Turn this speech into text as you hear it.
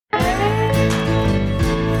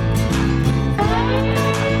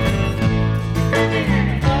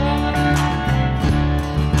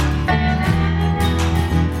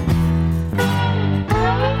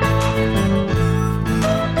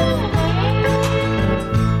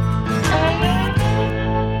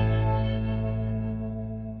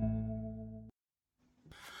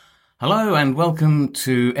Hello and welcome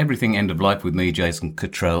to Everything End of Life with me, Jason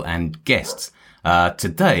Cottrell, and guests.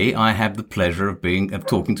 Today I have the pleasure of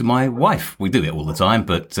talking to my wife. We do it all the time,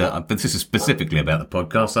 but this is specifically about the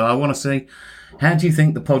podcast. So I want to see, how do you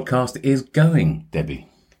think the podcast is going, Debbie?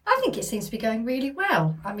 I think it seems to be going really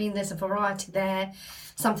well. I mean, there's a variety there,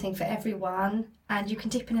 something for everyone, and you can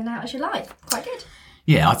dip in and out as you like. Quite good.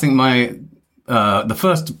 Yeah, I think the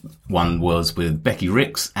first one was with Becky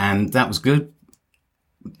Ricks, and that was good.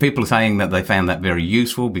 People are saying that they found that very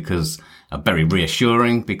useful very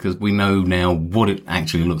reassuring, because we know now what it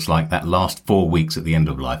actually looks like that last 4 weeks at the end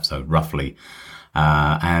of life, so roughly.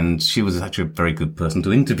 And she was actually a very good person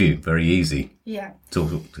to interview, very easy. Yeah. To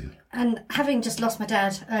talk to. And having just lost my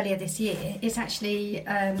dad earlier this year, it's actually,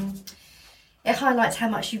 it highlights how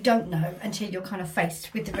much you don't know until you're kind of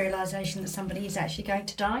faced with the realisation that somebody is actually going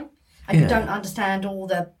to die. And you don't understand all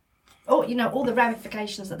the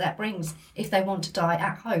ramifications that brings if they want to die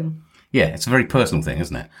at home. Yeah, it's a very personal thing,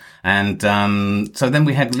 isn't it? And so then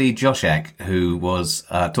we had Lee Joshak, who was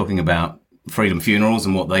talking about Freedom Funerals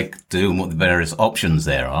and what they do and what the various options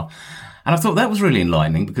there are. And I thought that was really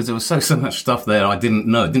enlightening, because there was so much stuff there I didn't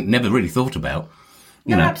know, never really thought about.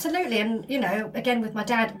 No, absolutely. And, again, with my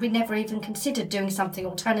dad, we never even considered doing something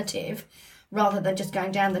alternative rather than just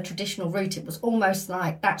going down the traditional route. It was almost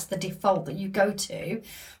like that's the default that you go to,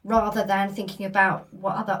 rather than thinking about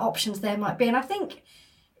what other options there might be. And I think,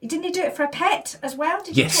 didn't he do it for a pet as well?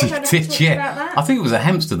 Yes, he did, yeah. About that? I think it was a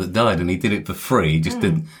hamster that died, and he did it for free. He just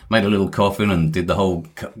made a little coffin and did the whole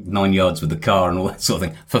 9 yards with the car and all that sort of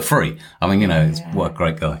thing for free. I mean, what a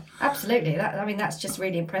great guy. Absolutely. That's just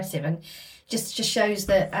really impressive, and just shows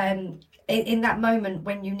that in that moment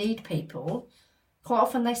when you need people, quite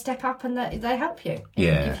often they step up and they help you.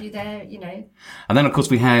 Yeah. Give you their, And then, of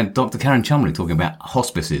course, we had Dr. Karen Chumley talking about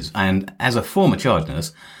hospices. And as a former child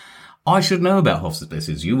nurse, I should know about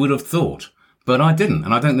hospices, you would have thought. But I didn't.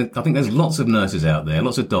 And I think there's lots of nurses out there,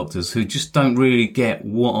 lots of doctors who just don't really get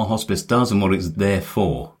what a hospice does and what it's there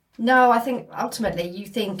for. No, I think ultimately you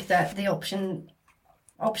think that the options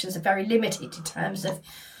are very limited in terms of,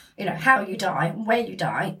 how you die and where you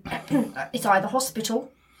die. It's either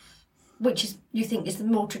hospital, which is you think is the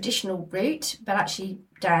more traditional route, but actually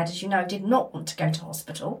Dad, as you know, did not want to go to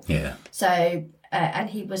hospital. Yeah. So, and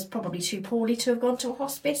he was probably too poorly to have gone to a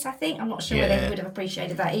hospice, I think. I'm not sure whether he would have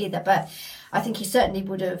appreciated that either, but I think he certainly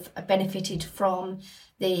would have benefited from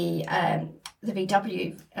the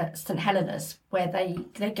VW at St Helena's, where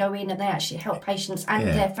they go in and they actually help patients and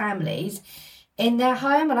their families in their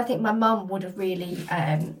home. And I think my mum would have really,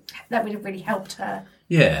 that would have really helped her.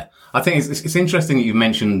 Yeah, I think it's interesting that you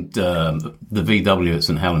mentioned the VW at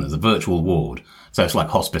St Helena's, the virtual ward. So it's like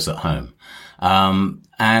hospice at home.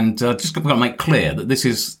 And just got to make clear that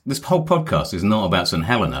this whole podcast is not about St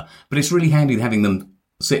Helena, but it's really handy having them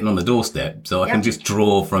sitting on the doorstep, so I can just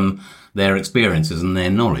draw from their experiences and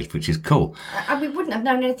their knowledge, which is cool. And we wouldn't have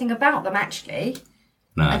known anything about them actually.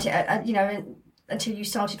 No. Until you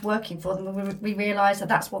started working for them, and we realised that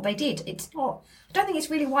that's what they did. It's not. I don't think it's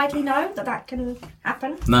really widely known that can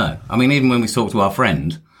happen. No, I mean, even when we talked to our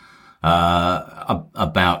friend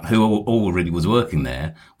about who already was working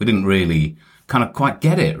there, we didn't really kind of quite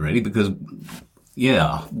get it, really, because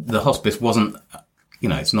the hospice wasn't.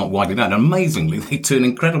 It's not widely known. And amazingly, they do an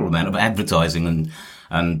incredible amount of advertising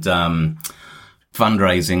and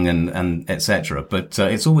fundraising and etc. But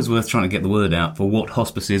it's always worth trying to get the word out for what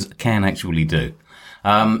hospices can actually do.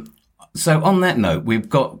 So on that note, we've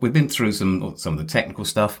been through some of the technical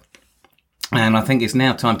stuff, and I think it's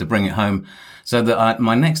now time to bring it home. So that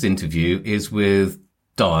my next interview is with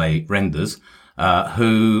Di Renders,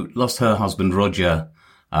 who lost her husband Roger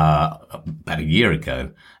about a year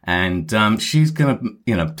ago, and she's going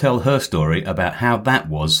to tell her story about how that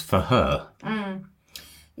was for her.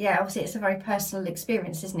 Yeah, obviously it's a very personal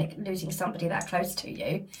experience, isn't it, losing somebody that close to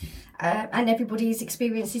you, and everybody's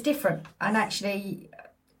experience is different, and actually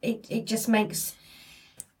it just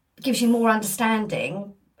gives you more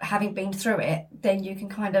understanding, having been through it. Then you can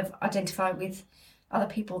kind of identify with other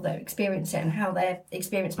people that experience it and how their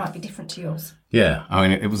experience might be different to yours. Yeah, I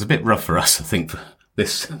mean, it was a bit rough for us, I think,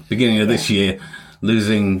 this beginning of this year,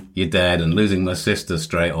 losing your dad and losing my sister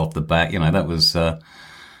straight off the bat.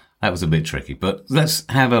 That was a bit tricky. But let's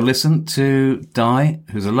have a listen to Di,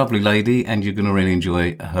 who's a lovely lady, and you're going to really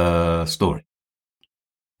enjoy her story.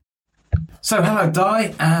 So, hello,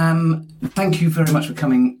 Di. Thank you very much for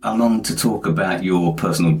coming along to talk about your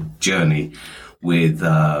personal journey with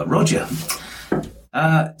Roger.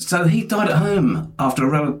 So he died at home after a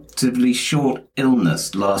relatively short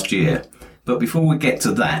illness last year. But before we get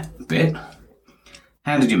to that bit,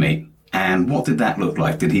 how did you meet? And what did that look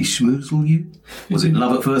like? Did he schmoozle you? Was it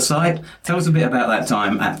love at first sight? Tell us a bit about that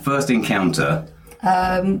time at first encounter.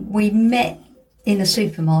 We met in a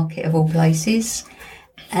supermarket of all places,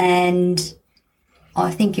 and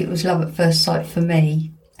I think it was love at first sight for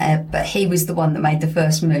me. But he was the one that made the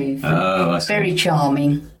first move. Oh, I see. Very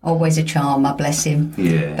charming, always a charmer, bless him.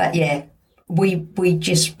 Yeah. But yeah, we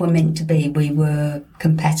just were meant to be. We were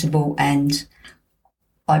compatible, and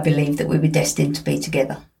I believe that we were destined to be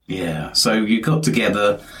together. Yeah. So you got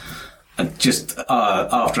together just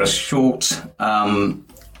after a short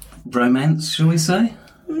romance, shall we say?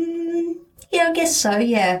 Yeah, I guess so,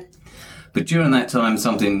 yeah. But during that time,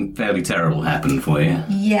 something fairly terrible happened for you.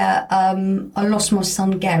 Yeah, I lost my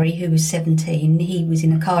son Gary, who was 17. He was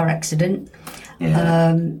in a car accident.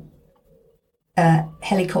 Yeah.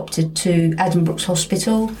 Helicoptered to Addenbrooke's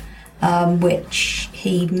Hospital, which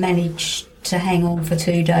he managed to hang on for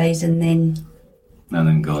 2 days, and then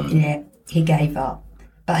Gone. yeah, he gave up.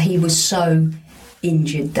 But he was so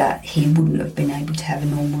injured that he wouldn't have been able to have a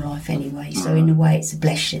normal life anyway. So in a way, it's a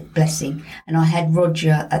blessing. And I had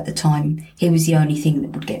Roger at the time. He was the only thing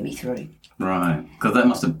that would get me through. Right. Because that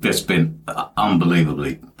must have just been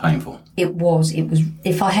unbelievably painful. It was.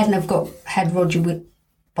 If I hadn't have had Roger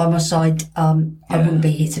by my side, I wouldn't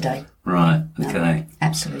be here today. Right. No, Okay.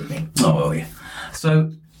 absolutely. Oh, well, yeah.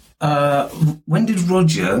 So, when did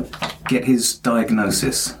Roger get his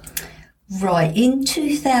diagnosis? Right, in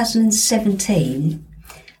 2017,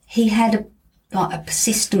 he had a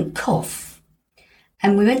persistent cough,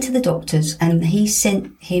 and we went to the doctors, and he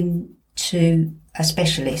sent him to a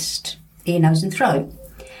specialist, ear, nose and throat.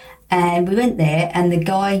 And we went there, and the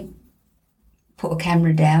guy put a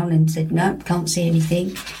camera down and said, no, can't see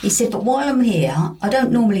anything. He said, but while I'm here, I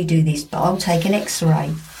don't normally do this, but I'll take an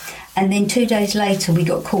X-ray. And then 2 days later, we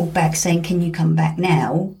got called back saying, can you come back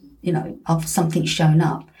now? After something's shown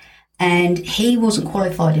up. And he wasn't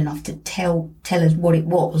qualified enough to tell us what it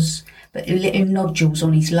was, but little nodules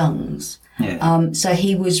on his lungs. Yeah. So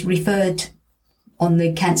he was referred on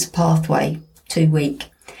the cancer pathway 2 week.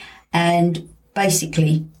 And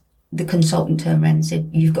basically, the consultant turned around and said,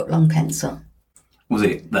 you've got lung cancer. Was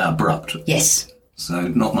it that abrupt? Yes. So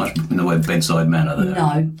not much in the way of bedside manner there?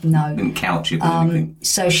 No. Didn't couch it with anything?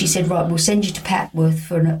 So she said, right, we'll send you to Papworth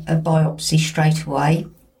for a biopsy straight away.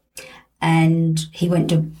 And he went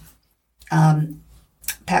to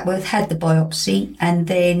Papworth, had the biopsy, and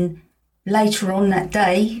then later on that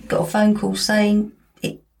day got a phone call saying,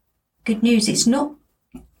 good news, it's not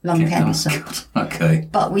lung cancer. Okay.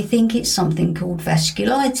 But we think it's something called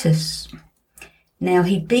vasculitis. Now,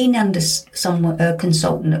 he'd been under a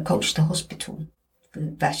consultant at Colchester Hospital for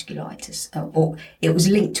vasculitis, or it was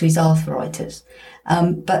linked to his arthritis.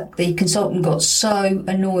 But the consultant got so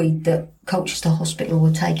annoyed that Colchester Hospital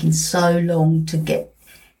were taking so long to get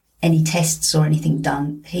any tests or anything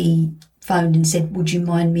done. He phoned and said, would you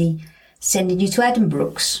mind me sending you to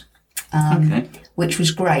Addenbrooke's? Okay. Which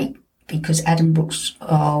was great because Addenbrooke's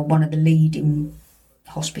are one of the leading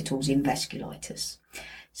hospitals in vasculitis.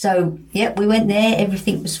 So, yeah, we went there.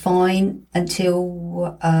 Everything was fine until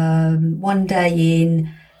one day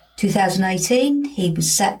in 2018, he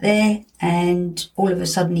was sat there and all of a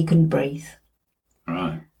sudden he couldn't breathe.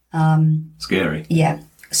 Right. Scary. Yeah.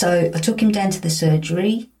 So I took him down to the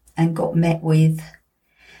surgery and got met with,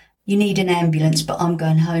 you need an ambulance, but I'm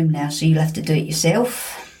going home now, so you'll have to do it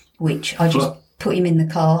yourself, which I just put him in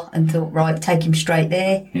the car and thought, right, take him straight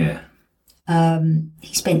there. Yeah.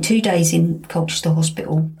 He spent 2 days in Colchester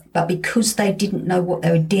Hospital, but because they didn't know what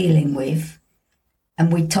they were dealing with,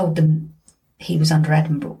 and we told them he was under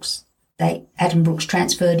Addenbrooke's, Addenbrooke's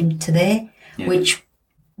transferred him to there, which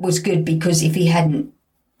was good because if he hadn't,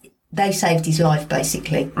 they saved his life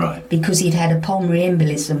basically. Right. Because he'd had a pulmonary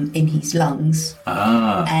embolism in his lungs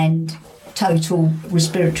and total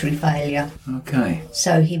respiratory failure. Okay.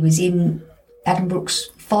 So he was in Addenbrooke's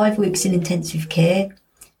 5 weeks in intensive care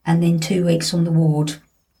and then 2 weeks on the ward.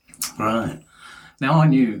 Right. Now, I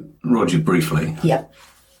knew Roger briefly. Yep.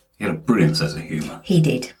 He had a brilliant sense of humour. He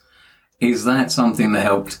did. Is that something that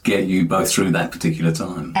helped get you both through that particular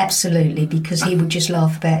time? Absolutely, because he would just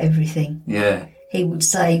laugh about everything. Yeah. He would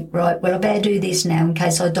say, right, well, I better do this now in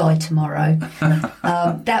case I die tomorrow.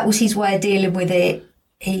 That was his way of dealing with it.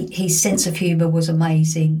 His sense of humour was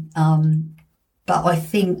amazing. But I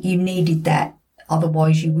think you needed that.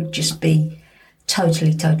 Otherwise, you would just be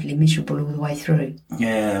totally, totally miserable all the way through.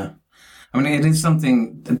 Yeah. I mean, it is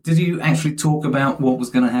something... Did you actually talk about what was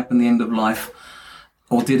going to happen at the end of life?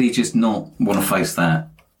 Or did he just not want to face that?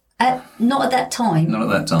 Not at that time. Not at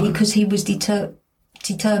that time. Because he was determined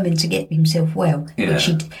determined to get himself well, Yeah. which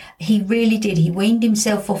he really did. He weaned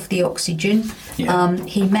himself off the oxygen. Yeah.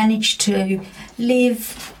 He managed to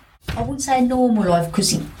live, I wouldn't say a normal life, because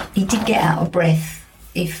he did get out of breath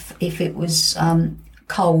if it was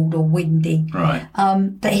cold or windy. Right.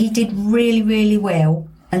 But he did really, really well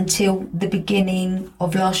until the beginning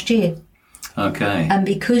of last year. Okay. And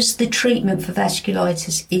because the treatment for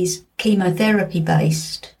vasculitis is chemotherapy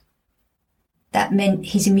based, that meant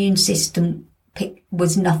his immune system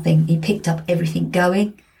was nothing. He picked up everything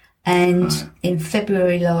going. And in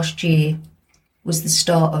February last year was the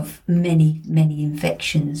start of many, many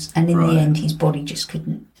infections. And in Right. the end, his body just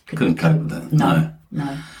couldn't Couldn't cope with it. No.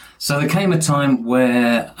 So there came a time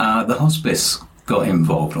where the hospice got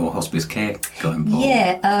involved, or hospice care got involved.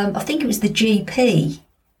 Yeah, I think it was the GP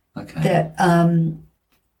Okay. that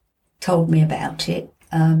told me about it,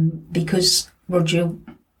 because Roger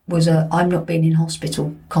was I'm not being in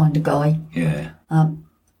hospital kind of guy. Yeah.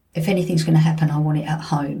 If anything's going to happen, I want it at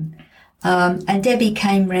home. And Debbie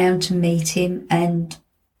came round to meet him, and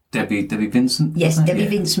Debbie Vincent? yes, was that? Debbie Yeah.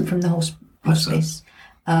 Vincent from the Bless her. hospice.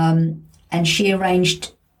 And she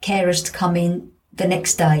arranged carers to come in the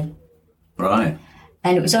next day. Right.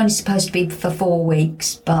 And it was only supposed to be for 4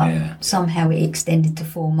 weeks, but Yeah. somehow it extended to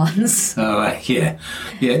 4 months. Oh, yeah.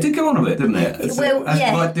 Yeah, it did go on a bit, didn't it? Well,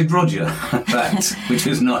 yeah. Like did Roger, in fact, which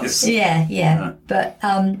was nice. Yeah. But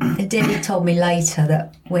Debbie told me later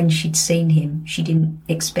that when she'd seen him, she didn't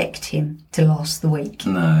expect him to last the week.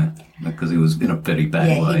 No, because he was in a very bad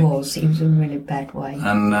Yeah, way. he was. He was in a really bad way.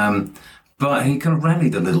 And, but he kind of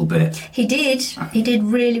rallied a little bit. He did. He did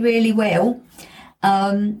really, really well.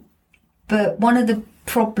 But one of the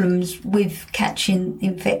problems with catching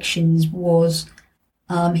infections was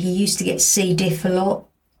he used to get C. diff a lot.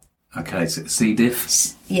 Okay, so C.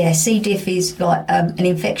 diff. Yeah, C. diff is like an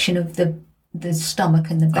infection of the stomach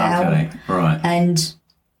and the bowel. Okay, right. And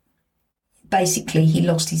basically he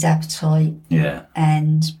lost his appetite Yeah.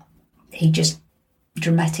 and he just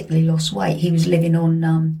dramatically lost weight. He was living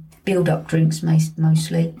on build-up drinks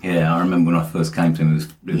mostly. Yeah, I remember when I first came to him,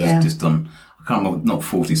 it was Yeah. just on, I can't remember, not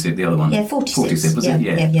 40-sip, the other one. Yeah, 46. 40-sip, was Yeah,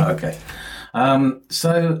 it? yeah. Okay.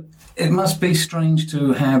 So it must be strange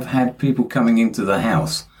to have had people coming into the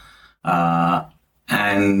house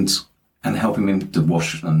and helping him to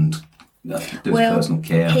wash and do his personal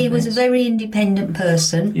care. He and was a things. very independent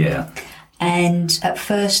person. Yeah, And at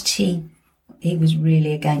first he was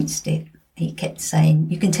really against it. He kept saying,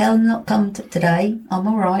 you can tell them not come today. I'm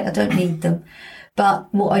all right. I don't need them.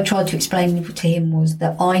 But what I tried to explain to him was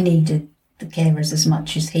that I needed the carers as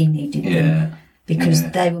much as he needed them. yeah, Because yeah.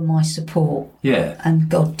 they were my support. yeah. And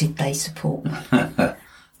God did they support me.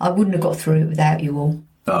 I wouldn't have got through it without you all.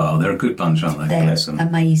 Oh, they're a good bunch, aren't they? They're Bless them.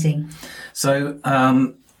 amazing. So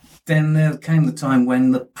then there came the time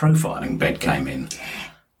when the profiling bed came in.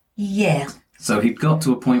 Yeah. So he'd got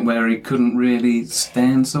to a point where he couldn't really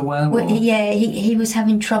stand so well? Well, or- yeah, he was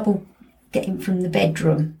having trouble getting from the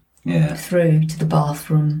bedroom Yeah, through to the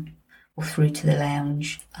bathroom or through to the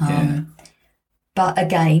lounge. Yeah. But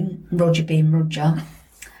again, Roger being Roger,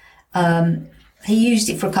 he used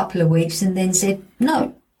it for a couple of weeks and then said,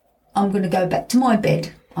 no, I'm going to go back to my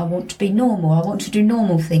bed. I want to be normal. I want to do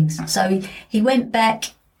normal things. So he went back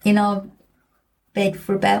in our bed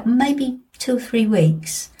for about maybe 2 or 3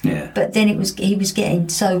 weeks. yeah. But then he was getting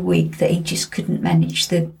so weak that he just couldn't manage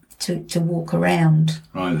to walk around.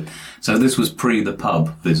 Right. So this was pre the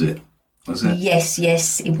pub visit, was it? Yes,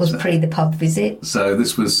 it was pre the pub visit. So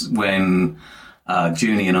this was when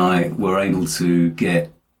Junie and I were able to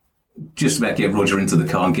get Roger into the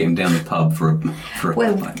car and get him down the pub for a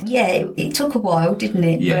Well, yeah, it took a while, didn't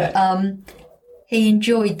it? Yeah. But he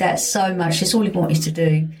enjoyed that so much. That's all he wanted to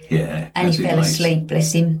do. yeah. And as he it fell relates. asleep,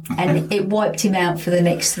 bless him. And it wiped him out for the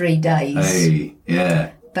next 3 days. Hey,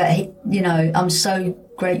 yeah. But, I'm so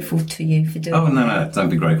grateful to you for doing Oh no, don't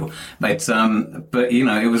be grateful, but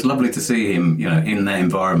it was lovely to see him, in that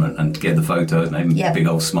environment and to get the photos and have a Yeah. big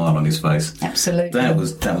old smile on his face. Absolutely. That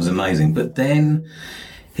was amazing. But then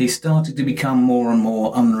he started to become more and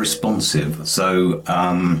more unresponsive. So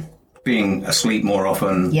being asleep more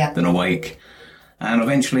often Yeah. than awake, and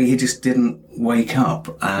eventually he just didn't wake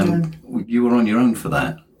up. And you were on your own for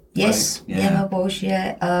that. Yes, right? yeah, I was,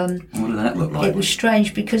 yeah. What did that look like? It was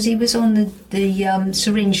strange because he was on the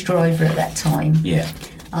syringe driver at that time. Yeah.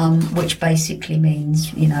 Which basically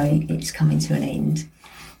means, it's coming to an end.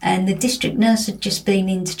 And the district nurse had just been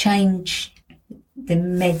in to change the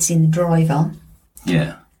meds in the driver.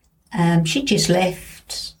 Yeah. She just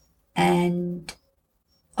left and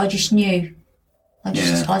I just knew.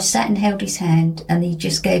 I sat and held his hand and he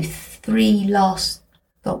just gave 3 last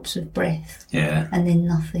gulps of breath, Yeah. and then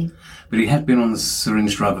nothing. But he had been on the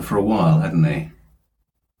syringe driver for a while, hadn't he?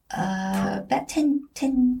 About 10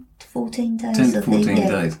 to 14 days. 10 to I think, 14 yeah.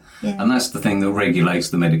 days. Yeah. And that's the thing that regulates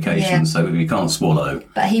the medication, Yeah. so if you can't swallow.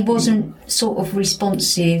 But he wasn't sort of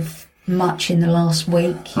responsive much in the last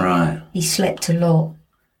week. Right. He slept a lot,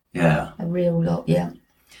 Yeah. a real lot, yeah.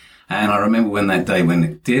 And I remember when that day when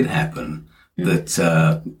it did happen,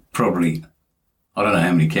 that probably, I don't know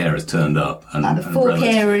how many carers turned up. And, The and 4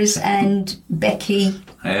 relatives. carers and Becky,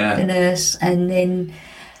 the Yeah. nurse, and then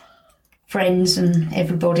friends and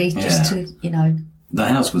everybody just Yeah. to, you know. The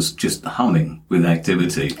house was just humming with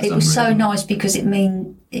activity. for It some was so reason. nice because it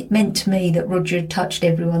meant to me that Roger had touched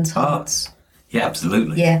everyone's hearts. Yeah,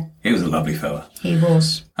 absolutely. Yeah, He was a lovely fella. he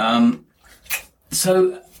was.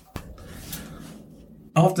 So,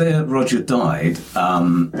 after Roger died,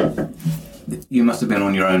 you must have been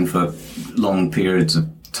on your own for long periods of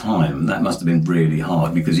time. That must have been really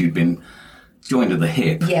hard because you'd been joined at the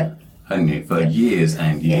hip, Yeah, hadn't you, for years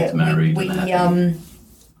and years, yeah. married. We, and happy.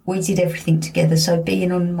 we did everything together. So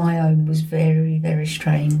being on my own was very, very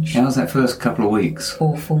strange. How was that first couple of weeks?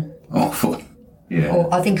 Awful. Awful. Yeah.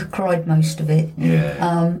 Or I think I cried most of it.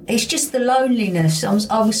 Yeah. It's just the loneliness. I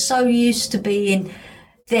was so used to being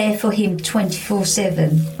there for him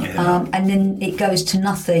 24/7, Yeah. and then it goes to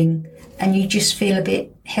nothing, and you just feel a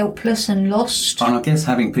bit helpless and lost. And I guess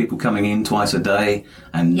having people coming in twice a day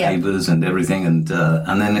and Yeah. neighbours and everything, and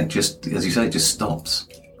then it just, as you say, it just stops.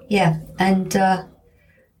 Yeah, and I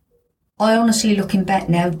honestly, looking back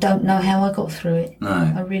now, don't know how I got through it.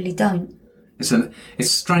 No. I really don't. It's a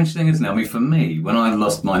strange thing, isn't it? I mean, for me, when I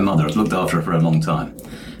lost my mother, I've looked after her for a long time.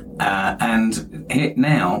 And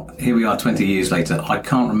here we are 20 years later, I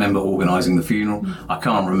can't remember organising the funeral. I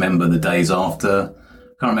can't remember the days after.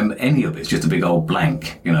 I can't remember any of it. It's just a big old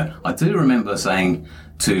blank, you know. I do remember saying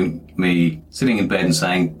to me, sitting in bed and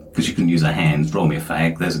saying, because you couldn't use her hands, roll me a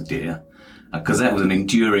fag, there's a dear. Because that was an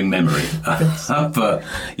enduring memory. But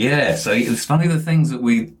yeah, so it's funny the things that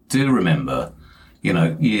we do remember, you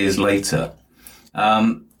know, years later.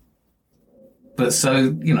 But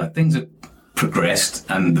so, you know, things have progressed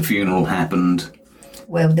and the funeral happened.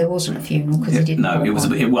 Well, there wasn't a funeral because he didn't. No, want it was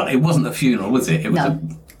one. it wasn't a funeral, was it? It was No.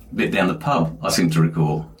 a bit down the pub, I seem to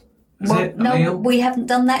recall. Was Well, it a no, meal? we haven't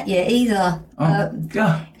done that yet either.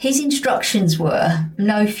 Yeah. His instructions were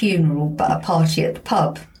no funeral, but a party at the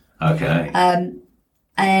pub. Okay.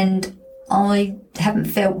 And I haven't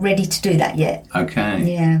felt ready to do that yet.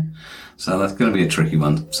 Okay. Yeah. So that's going to be a tricky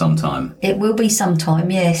one sometime. It will be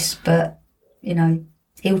sometime, yes, but, you know,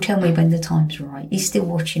 he'll tell me when the time's right. He's still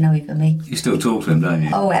watching over me. You still talk to him, don't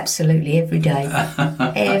you? Oh, absolutely, every day.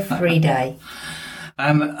 Every day.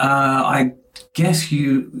 I guess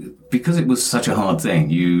you, because it was such a hard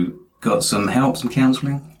thing, you got some help, some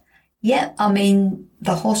counselling? Yeah, I mean,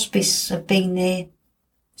 the hospice have been there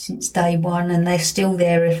since day one and they're still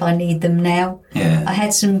there if I need them now. Yeah. I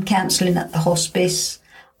had some counselling at the hospice,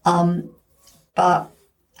 but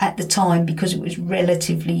at the time, because it was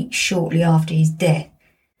relatively shortly after his death,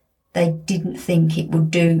 they didn't think it would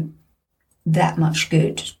do that much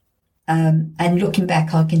good. And looking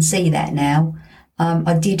back, I can see that now.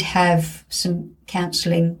 I did have some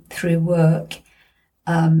counselling through work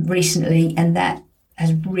recently, and that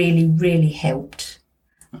has really, really helped.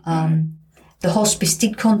 The hospice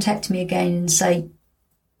did contact me again and say,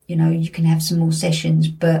 you know, you can have some more sessions,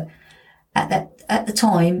 but at the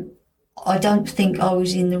time, I don't think I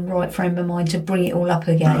was in the right frame of mind to bring it all up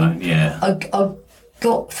again. Right, yeah. I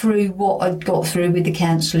got through what I'd got through with the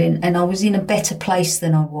counselling, and I was in a better place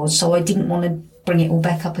than I was, so I didn't want to bring it all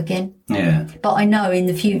back up again. Yeah. But I know in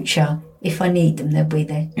the future, if I need them, they'll be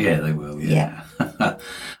there. Yeah, they will, yeah.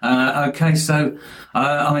 Okay, so,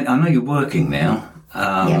 I mean, I know you're working now,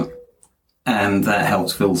 Yeah. and that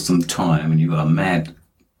helps fill some time, and you've got a mad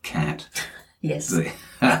cat. Yes.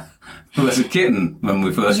 Who was a kitten when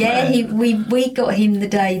we first Yeah, met. we got him the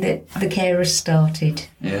day that the carers started.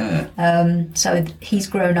 Yeah. So he's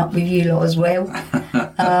grown up with you lot as well.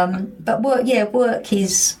 But work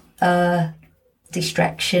is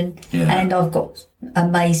distraction, Yeah. and I've got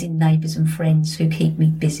amazing neighbours and friends who keep me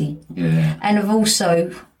busy. Yeah. And I've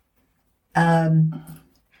also, I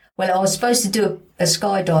was supposed to do a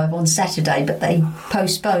skydive on Saturday, but they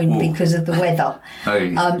postponed because of the weather.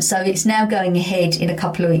 Hey. So it's now going ahead in a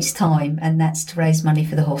couple of weeks' time, and that's to raise money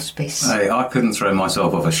for the hospice. Hey, I couldn't throw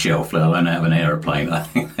myself off a shelf, let alone have an aeroplane. I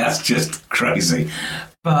think that's just crazy.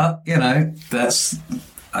 But, you know,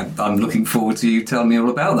 I'm looking forward to you telling me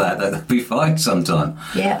all about that. That'll be fine sometime.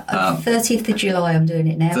 Yeah, 30th of July I'm doing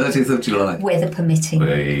it now. 30th of July. Weather permitting.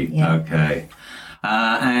 Yeah. Okay.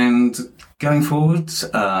 And going forward,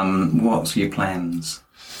 what's your plans?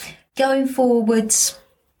 going forwards,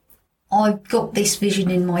 I've got this vision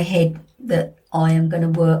in my head that I am going to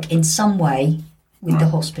work in some way with the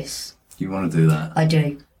hospice. You want to do that? I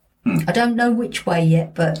do. I don't know which way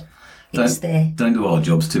yet, but it's there. Don't do our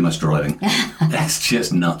jobs, too much driving. It's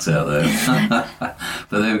just nuts out there. But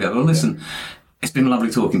there we go. Well, listen, it's been lovely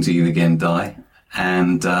talking to you again, Di.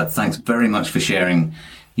 And thanks very much for sharing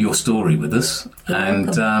your story with us. You're and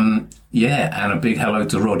welcome. and a big hello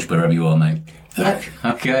to Rog, wherever you are, mate. Yep.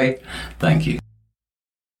 Okay. Thank you.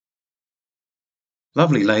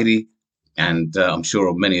 Lovely lady. And I'm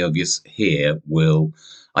sure many of you here will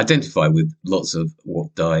identify with lots of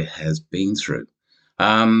what Di has been through.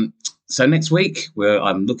 So next week,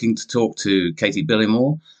 I'm looking to talk to Katie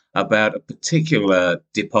Billimore about a particular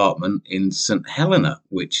department in St Helena,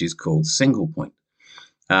 which is called Single Point.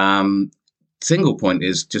 Single Point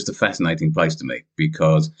is just a fascinating place to me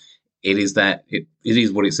because it is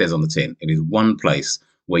what it says on the tin. It is one place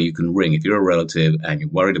where you can ring if you're a relative and you're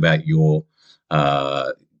worried about your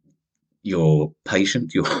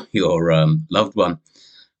patient, your loved one,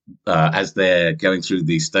 as they're going through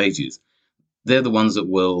these stages. They're the ones that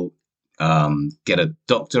will get a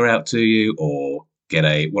doctor out to you, or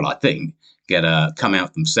come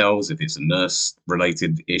out themselves if it's a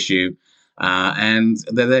nurse-related issue, and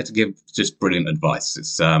they're there to give just brilliant advice.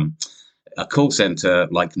 It's a call centre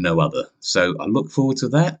like no other. So I look forward to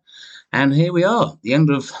that. And here we are, the end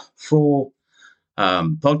of 4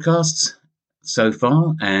 podcasts so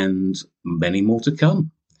far, and many more to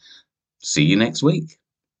come. See you next week.